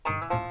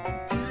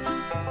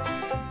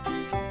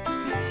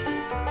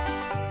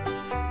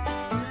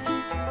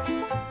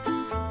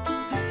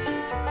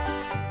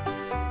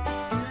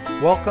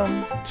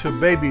Welcome to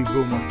Baby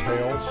Boomer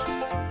Tales.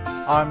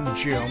 I'm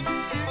Jim.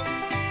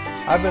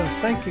 I've been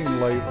thinking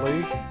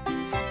lately,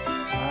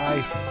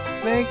 I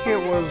think it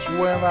was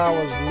when I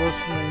was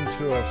listening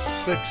to a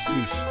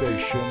 60s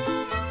station,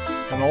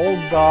 an old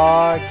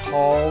guy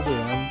called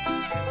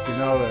in,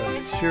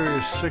 the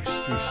Sirius 60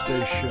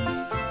 station,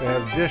 they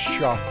have disc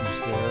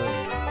jockeys there,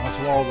 and once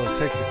in a while they'll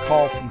take a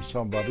call from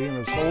somebody,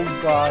 and this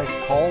old guy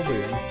called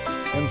in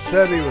and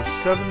said he was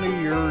 70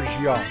 years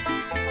young.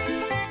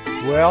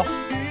 Well,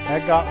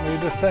 that got me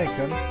to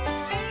thinking.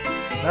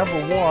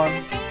 Number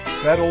one,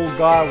 that old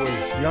guy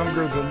was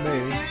younger than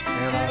me,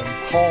 and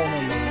I'm calling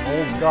him an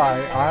old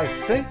guy, I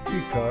think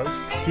because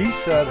he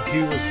said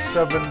he was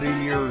 70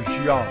 years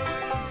young.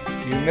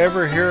 You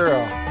never hear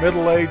a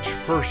middle-aged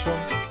person,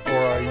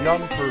 or a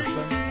young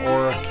person,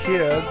 or a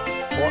kid,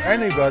 or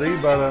anybody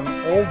but an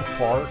old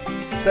fart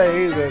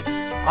say that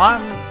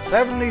I'm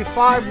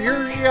 75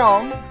 years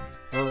young,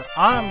 or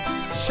I'm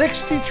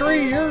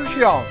 63 years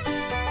young.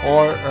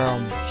 I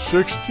am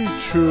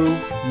 62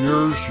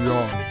 years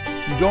young.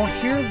 You don't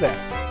hear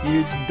that.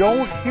 You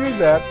don't hear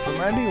that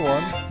from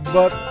anyone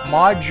but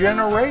my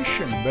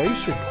generation,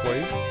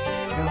 basically.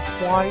 And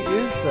why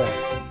is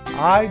that?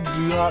 I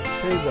do not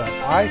say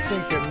that. I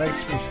think it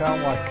makes me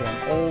sound like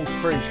an old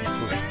crazy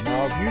person.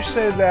 Now, if you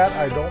say that,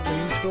 I don't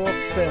mean to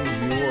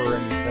offend you or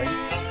anything,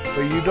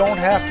 but you don't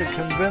have to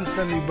convince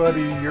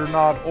anybody you're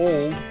not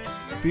old.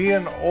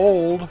 Being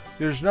old,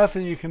 there's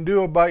nothing you can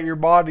do about your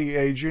body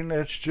aging.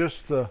 It's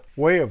just the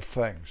way of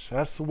things.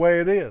 That's the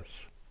way it is.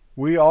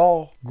 We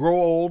all grow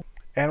old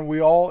and we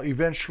all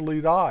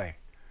eventually die.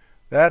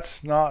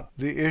 That's not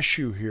the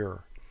issue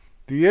here.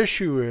 The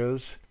issue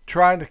is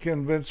trying to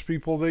convince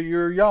people that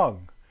you're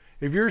young.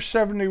 If you're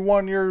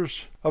 71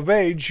 years of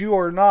age, you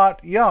are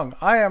not young.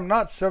 I am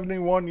not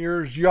 71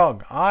 years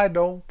young. I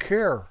don't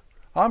care.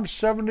 I'm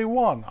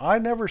 71. I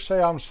never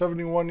say I'm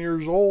 71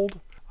 years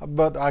old,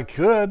 but I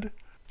could.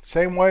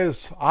 Same way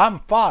as I'm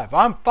 5.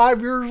 I'm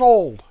 5 years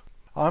old.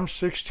 I'm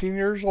 16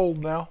 years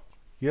old now.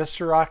 Yes,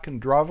 sir, I can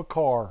drive a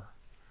car.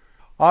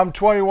 I'm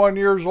 21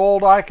 years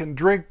old. I can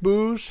drink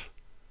booze.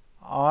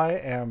 I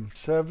am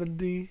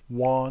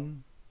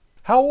 71.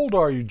 How old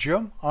are you,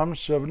 Jim? I'm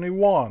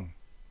 71.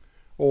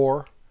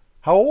 Or,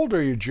 how old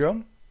are you,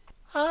 Jim?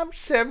 I'm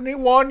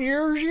 71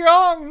 years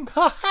young.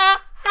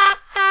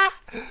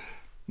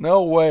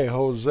 No way,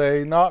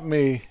 Jose, not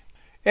me.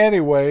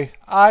 Anyway,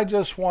 I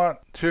just want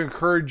to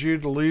encourage you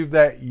to leave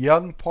that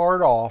young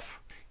part off.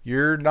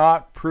 You're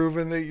not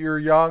proving that you're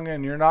young,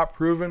 and you're not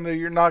proving that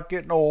you're not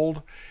getting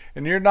old,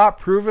 and you're not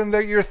proving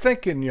that you're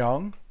thinking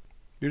young.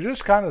 You're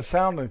just kind of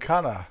sounding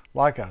kind of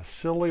like a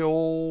silly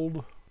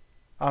old...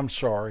 I'm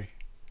sorry.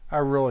 I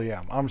really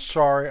am. I'm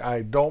sorry.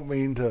 I don't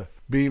mean to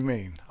be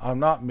mean. I'm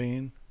not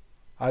mean.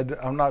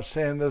 I'm not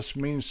saying this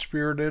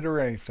mean-spirited or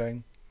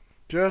anything.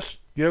 Just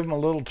give them a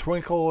little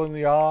twinkle in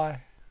the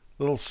eye,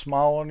 little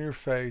smile on your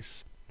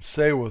face.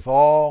 Say with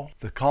all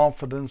the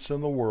confidence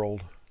in the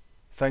world,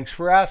 thanks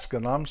for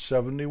asking, I'm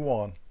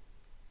 71.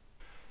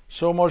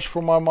 So much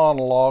for my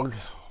monologue,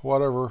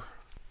 whatever.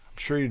 I'm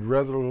sure you'd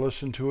rather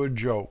listen to a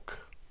joke.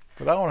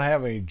 But I don't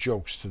have any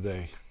jokes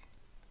today.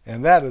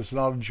 And that is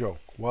not a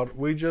joke. What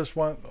we just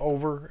went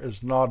over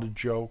is not a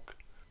joke.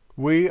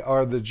 We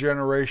are the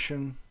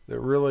generation that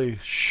really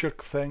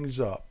shook things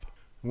up.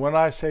 When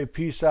I say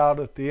peace out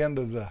at the end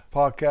of the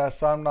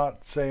podcast, I'm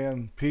not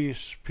saying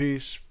peace,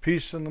 peace,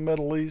 peace in the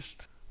Middle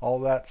East, all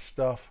that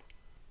stuff.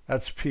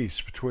 That's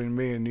peace between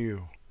me and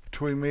you,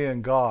 between me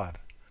and God,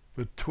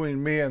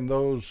 between me and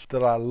those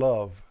that I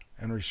love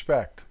and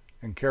respect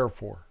and care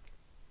for.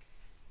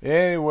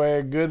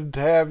 Anyway, good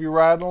to have you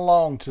riding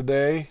along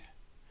today.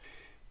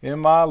 In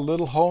my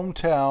little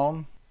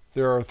hometown,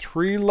 there are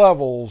 3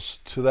 levels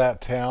to that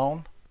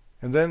town.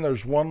 And then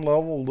there's one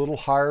level a little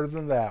higher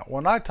than that.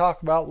 When I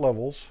talk about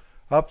levels,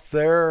 up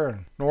there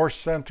in north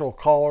central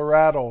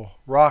Colorado,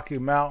 Rocky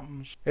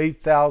Mountains,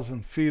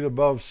 8,000 feet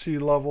above sea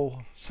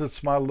level,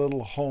 sits my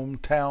little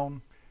hometown.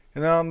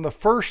 And on the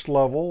first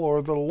level,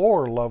 or the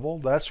lower level,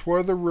 that's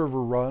where the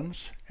river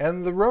runs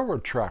and the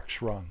railroad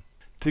tracks run.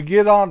 To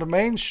get onto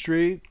Main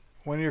Street,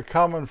 when you're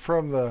coming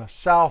from the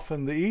south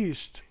and the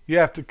east, you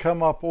have to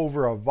come up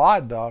over a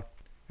viaduct.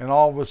 And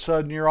all of a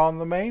sudden you're on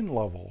the main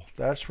level.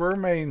 That's where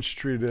Main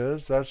Street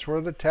is. That's where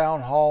the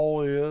town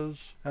hall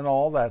is and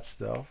all that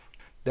stuff.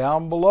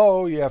 Down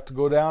below, you have to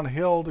go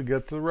downhill to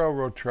get to the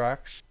railroad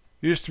tracks.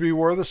 Used to be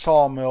where the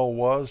sawmill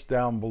was,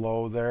 down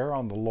below there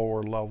on the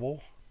lower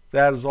level.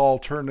 That is all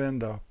turned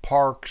into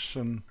parks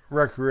and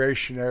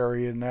recreation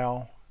area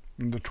now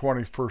in the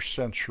 21st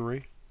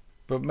century.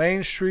 But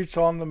Main Street's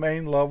on the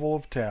main level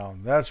of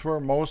town. That's where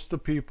most of the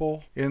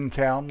people in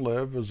town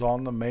live, is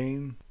on the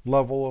main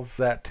level of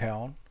that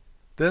town.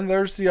 Then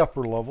there's the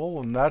upper level,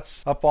 and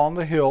that's up on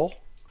the hill.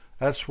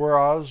 That's where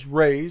I was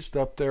raised,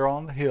 up there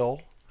on the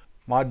hill.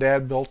 My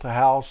dad built a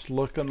house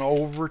looking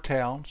over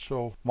town,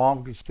 so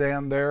Mom could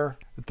stand there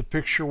at the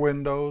picture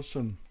windows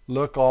and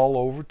look all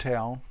over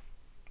town.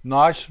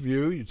 Nice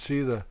view. You'd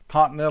see the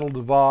Continental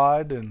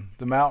Divide and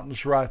the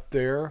mountains right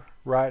there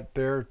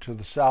to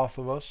the south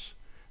of us.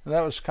 and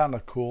that was kind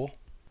of cool.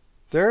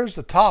 There's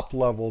the top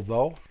level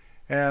though,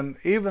 and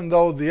even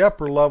though the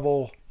upper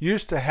level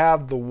used to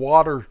have the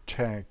water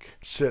tank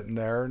sitting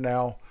there,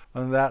 now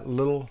in that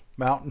little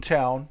mountain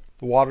town,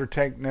 the water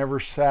tank never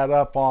sat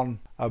up on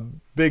a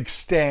big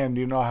stand.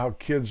 You know how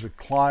kids would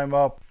climb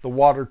up the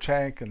water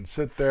tank and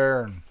sit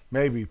there and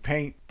maybe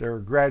paint their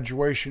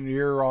graduation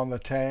year on the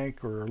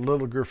tank or a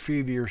little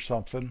graffiti or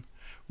something.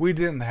 We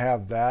didn't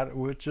have that. It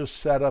was just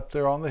sat up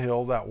there on the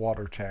hill, that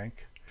water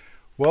tank.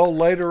 Well,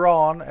 later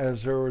on,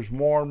 as there was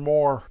more and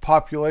more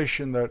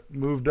population that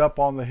moved up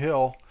on the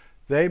hill,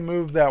 they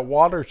moved that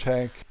water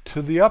tank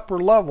to the upper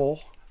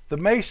level, the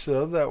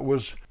mesa that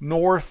was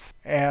north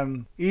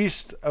and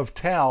east of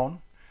town.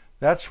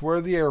 That's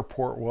where the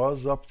airport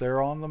was, up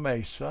there on the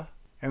mesa,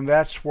 and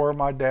that's where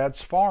my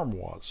dad's farm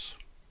was.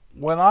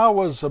 When I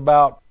was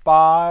about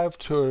 5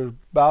 to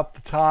about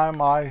the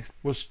time I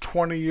was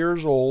 20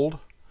 years old,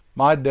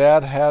 my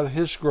dad had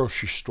his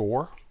grocery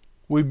store.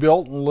 We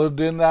built and lived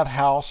in that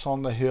house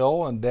on the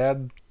hill, and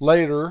Dad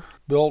later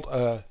built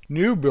a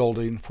new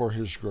building for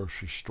his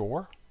grocery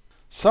store.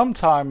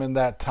 Sometime in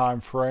that time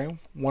frame,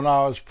 when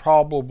I was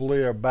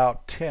probably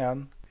about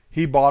 10,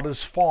 he bought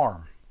his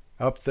farm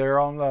up there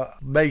on the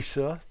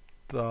mesa,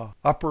 the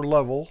upper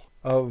level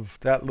of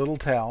that little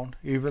town.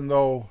 Even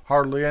though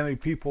hardly any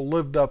people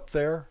lived up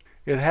there,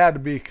 it had to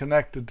be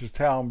connected to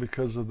town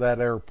because of that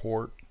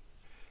airport.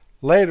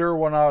 Later,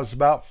 when I was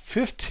about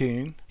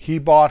 15, he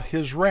bought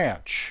his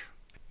ranch.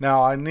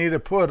 Now, I need to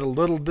put a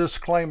little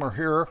disclaimer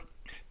here.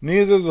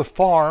 Neither the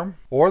farm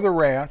or the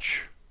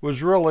ranch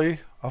was really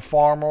a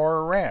farm or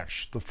a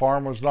ranch. The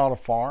farm was not a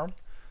farm.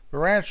 The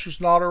ranch was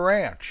not a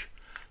ranch.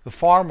 The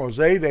farm was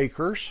 8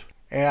 acres,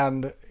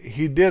 and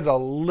he did a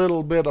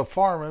little bit of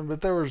farming,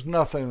 but there was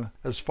nothing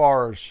as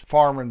far as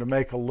farming to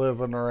make a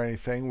living or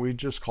anything. We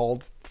just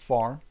called it the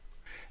farm.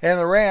 And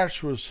the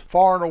ranch was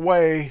far and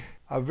away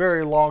a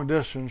very long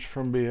distance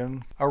from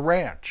being a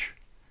ranch.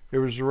 It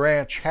was a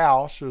ranch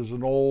house. It was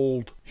an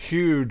old,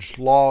 huge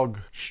log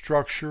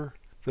structure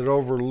that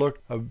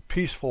overlooked a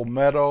peaceful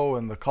meadow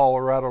and the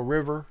Colorado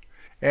River.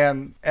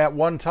 And at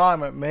one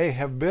time it may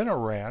have been a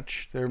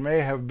ranch. There may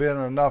have been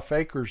enough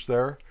acres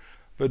there,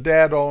 but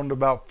Dad owned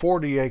about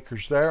 40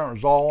 acres there, and it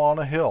was all on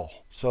a hill.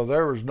 So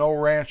there was no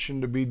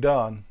ranching to be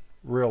done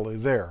really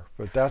there,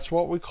 but that's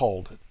what we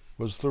called it,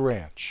 was the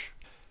ranch.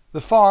 The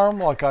farm,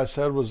 like I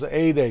said, was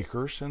 8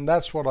 acres, and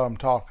that's what I'm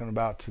talking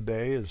about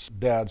today, is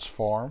Dad's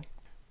farm.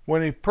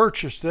 When he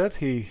purchased it,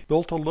 he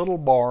built a little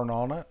barn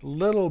on it,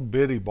 little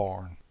bitty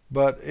barn,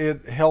 but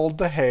it held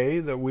the hay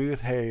that we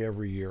would hay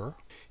every year.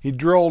 He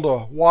drilled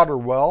a water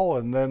well,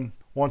 and then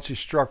once he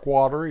struck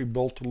water, he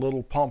built a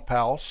little pump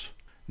house,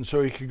 and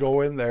so he could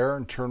go in there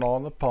and turn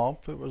on the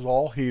pump. It was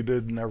all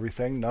heated and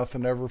everything.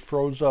 Nothing ever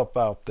froze up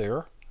out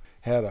there.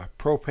 Had a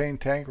propane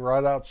tank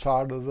right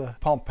outside of the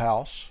pump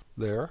house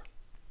there.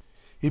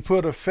 He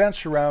put a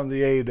fence around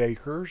the 8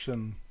 acres,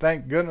 and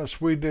thank goodness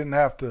we didn't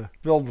have to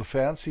build the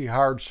fence. He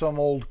hired some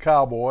old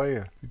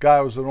cowboy. The guy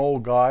was an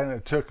old guy, and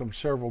it took him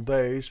several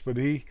days, but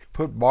he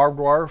put barbed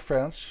wire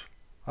fence.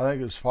 I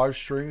think it was 5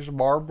 strings of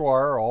barbed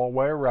wire all the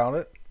way around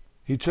it.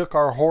 He took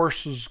our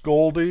horses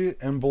Goldie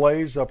and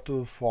Blaze up to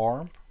the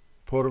farm,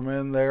 put them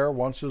in there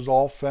once it was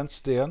all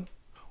fenced in.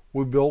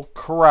 We built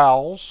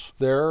corrals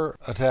there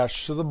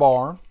attached to the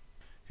barn.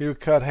 He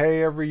would cut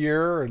hay every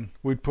year, and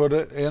we'd put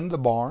it in the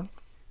barn.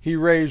 He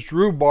raised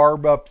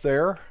rhubarb up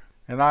there,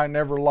 and I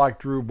never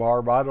liked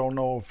rhubarb. I don't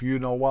know if you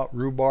know what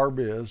rhubarb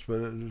is, but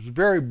it was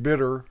very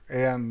bitter,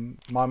 and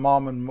my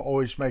mom would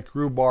always make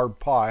rhubarb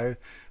pie.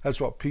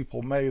 That's what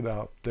people made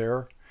out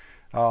there.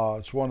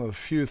 It's one of the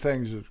few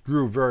things that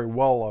grew very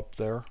well up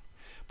there.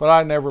 But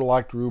I never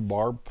liked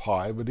rhubarb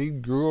pie, but he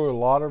grew a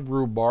lot of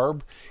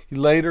rhubarb.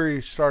 Later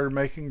he started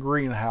making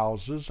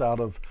greenhouses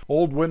out of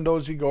old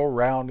windows. He'd go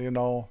around,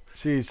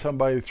 see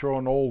somebody throw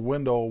an old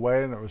window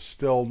away and it was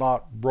still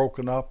not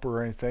broken up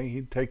or anything.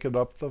 He'd take it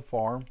up to the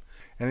farm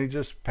and he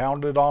just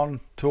pounded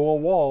on to a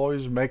wall. He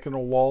was making a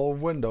wall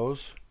of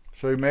windows.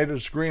 So he made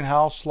his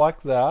greenhouse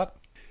like that.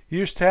 He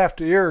used to have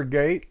to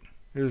irrigate.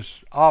 It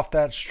was off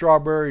that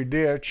strawberry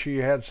ditch. He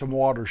had some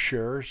water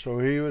shares, so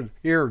he would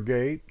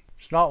irrigate.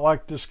 It's not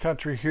like this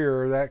country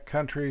here. That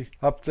country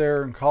up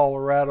there in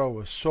Colorado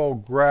was so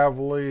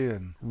gravelly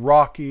and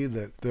rocky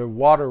that the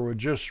water would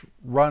just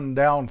run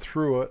down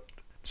through it.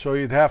 So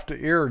you'd have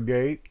to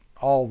irrigate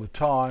all the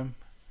time.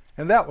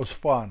 And that was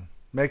fun,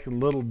 making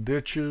little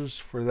ditches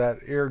for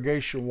that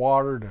irrigation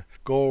water to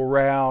go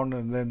around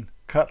and then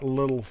cut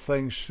little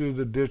things through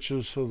the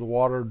ditches so the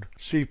water would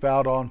seep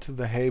out onto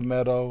the hay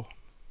meadow.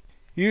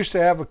 He used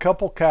to have a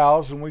couple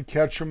cows, and we'd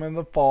catch them in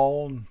the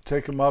fall and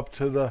take them up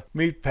to the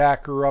meat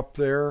packer up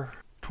there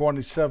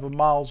 27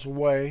 miles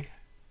away.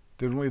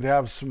 Then we'd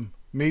have some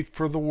meat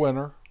for the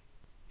winter.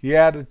 He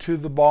added to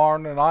the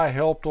barn, and I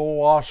helped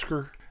old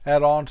Oscar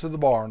add on to the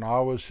barn. I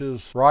was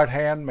his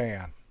right-hand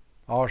man.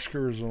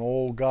 Oscar is an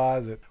old guy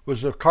that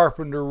was a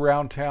carpenter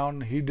around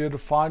town. He did a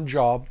fine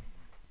job.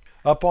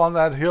 Up on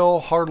that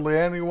hill, hardly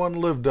anyone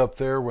lived up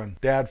there when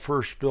Dad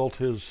first built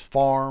his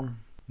farm.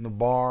 and the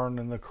barn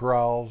and the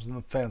corrals and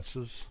the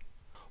fences.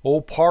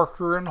 Old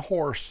Parker and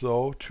Horse,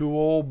 though, two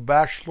old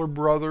bachelor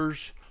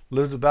brothers,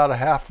 lived about a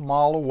half a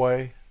mile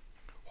away.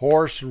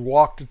 Horace would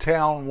walk to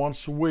town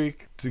once a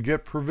week to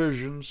get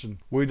provisions, and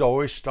we'd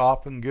always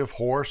stop and give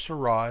Horace a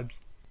ride.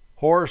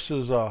 Horace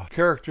is a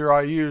character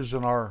I use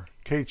in our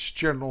Kate's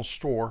General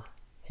Store.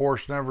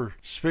 Horace never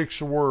speaks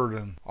a word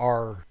in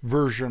our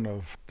version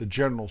of the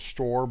general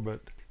store,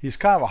 but he's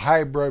kind of a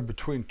hybrid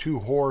between two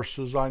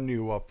Horaces I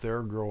knew up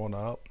there growing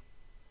up.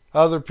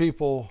 Other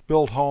people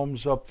built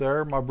homes up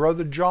there. My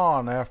brother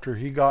John, after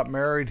he got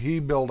married, he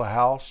built a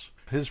house.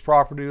 His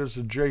property was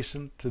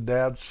adjacent to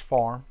Dad's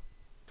farm.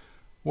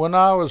 When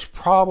I was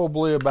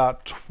probably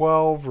about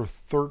 12 or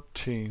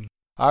 13,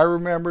 I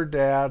remember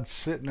Dad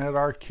sitting at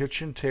our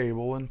kitchen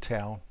table in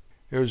town.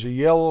 It was a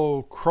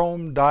yellow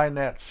chrome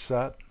dinette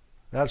set.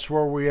 That's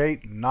where we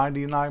ate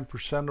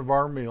 99% of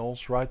our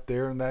meals, right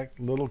there in that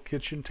little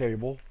kitchen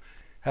table.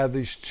 Had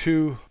these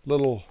two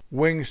little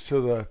wings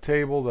to the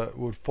table that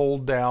would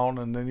fold down,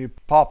 and then you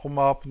pop them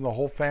up and the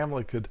whole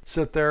family could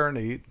sit there and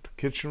eat. The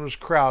kitchen was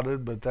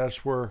crowded, but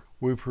that's where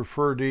we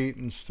preferred to eat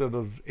instead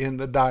of in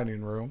the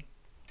dining room.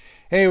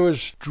 And he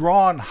was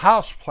drawing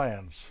house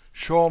plans,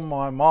 showing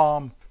my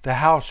mom the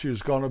house he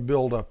was going to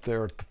build up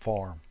there at the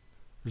farm.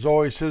 It was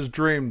always his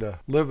dream to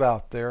live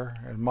out there,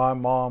 and my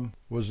mom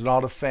was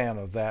not a fan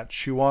of that.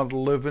 She wanted to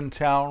live in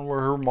town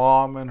where her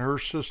mom and her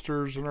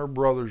sisters and her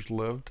brothers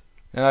lived.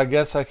 And I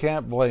guess I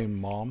can't blame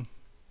Mom.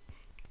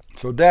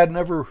 So Dad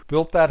never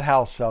built that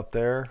house out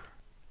there,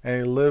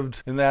 and he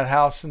lived in that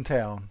house in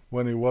town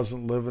when he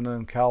wasn't living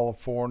in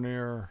California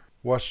or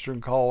Western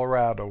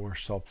Colorado or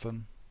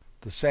something.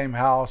 The same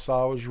house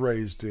I was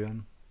raised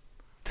in.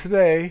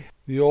 Today,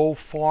 the old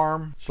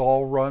farm is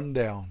all run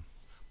down.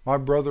 My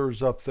brother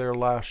was up there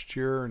last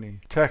year, and he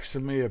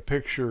texted me a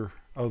picture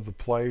of the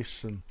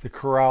place, and the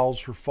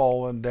corrals were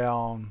falling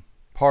down.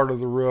 Part of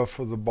the roof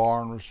of the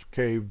barn was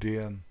caved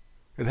in.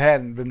 It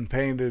hadn't been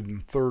painted in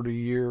 30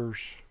 years.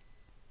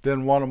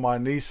 Then one of my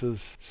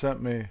nieces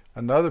sent me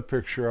another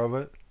picture of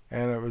it,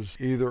 and it was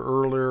either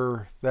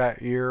earlier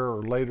that year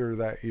or later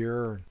that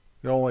year.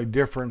 The only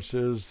difference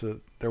is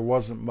that there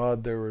wasn't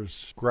mud, there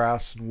was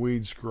grass and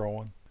weeds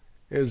growing.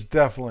 It was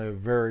definitely a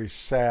very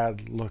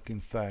sad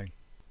looking thing.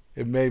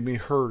 It made me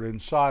hurt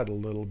inside a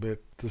little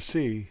bit to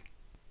see.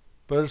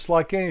 But it's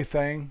like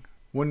anything,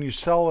 when you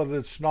sell it,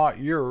 it's not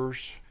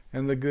yours.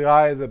 And the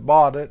guy that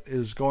bought it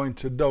is going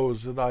to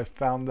doze it. I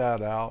found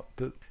that out,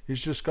 that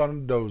he's just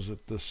going to doze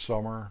it this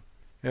summer.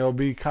 It'll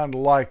be kind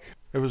of like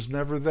it was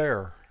never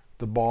there.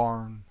 The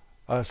barn,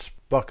 us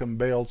bucking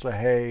bales of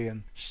hay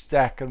and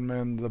stacking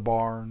them in the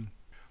barn.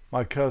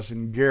 My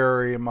cousin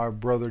Gary and my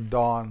brother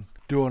Don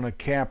doing a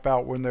camp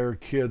out when they were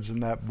kids in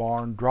that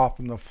barn,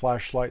 dropping the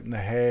flashlight in the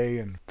hay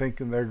and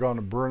thinking they're going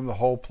to burn the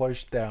whole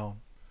place down.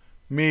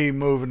 Me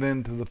moving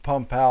into the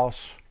pump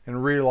house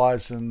and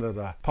realizing that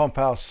a pump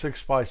house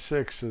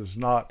 6x6 is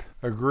not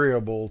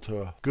agreeable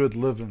to good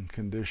living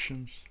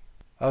conditions.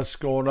 Us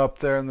going up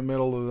there in the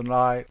middle of the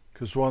night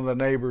because one of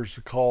the neighbors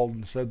had called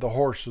and said the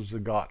horses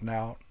had gotten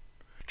out.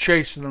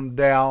 Chasing them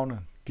down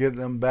and getting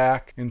them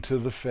back into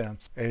the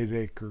fence, 8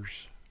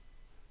 acres.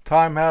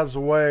 Time has a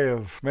way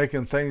of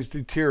making things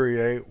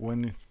deteriorate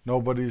when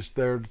nobody's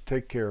there to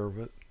take care of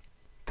it.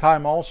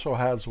 Time also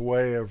has a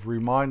way of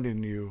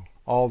reminding you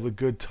all the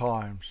good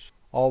times,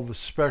 all the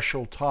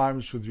special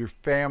times with your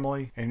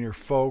family and your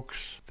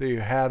folks that you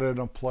had in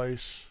a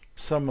place,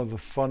 some of the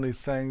funny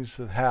things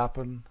that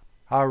happened.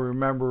 I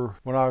remember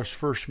when I was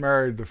first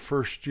married, the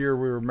first year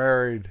we were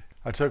married,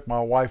 I took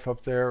my wife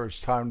up there. It was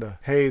time to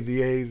hay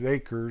the 8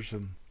 acres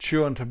and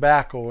chewing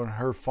tobacco, and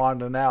her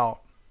finding out.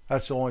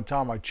 That's the only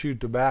time I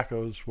chewed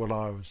tobacco was when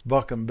I was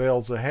bucking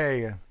bales of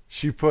hay, and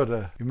she put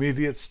an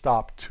immediate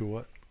stop to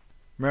it.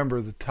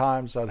 Remember the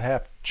times I'd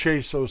have to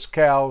chase those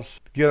cows,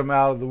 get them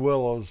out of the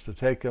willows to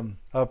take them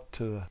up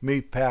to the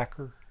meat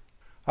packer.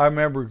 I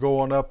remember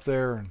going up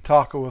there and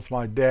talking with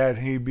my dad.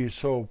 He'd be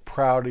so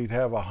proud he'd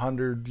have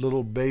 100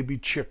 little baby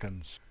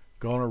chickens,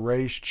 gonna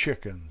raise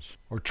chickens,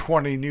 or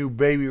 20 new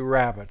baby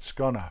rabbits,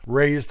 gonna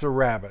raise the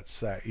rabbits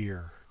that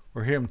year,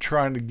 or him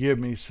trying to give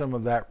me some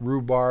of that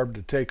rhubarb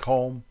to take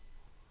home.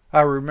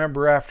 I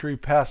remember after he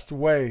passed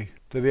away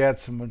that he had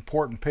some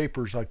important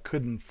papers I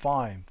couldn't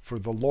find for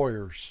the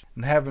lawyers,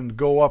 and having to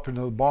go up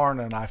into the barn,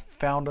 and I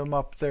found them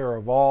up there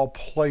of all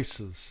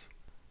places.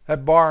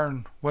 That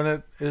barn, when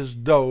it is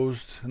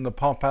dozed, and the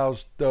pump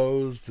house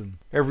dozed, and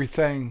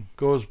everything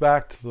goes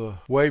back to the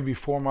way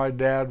before my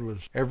dad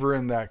was ever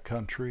in that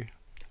country,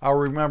 I'll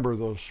remember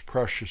those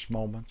precious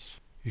moments.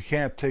 You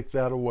can't take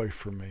that away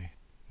from me,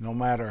 no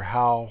matter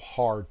how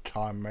hard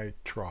time may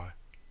try.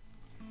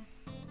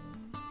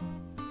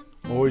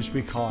 Always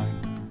be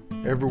kind.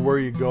 Everywhere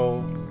you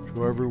go,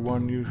 to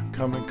everyone you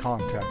come in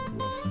contact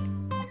with.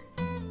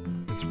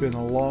 It's been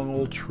a long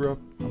old trip.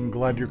 I'm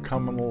glad you're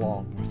coming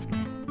along with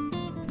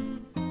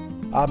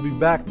me. I'll be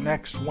back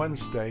next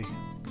Wednesday.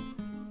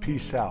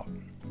 Peace out.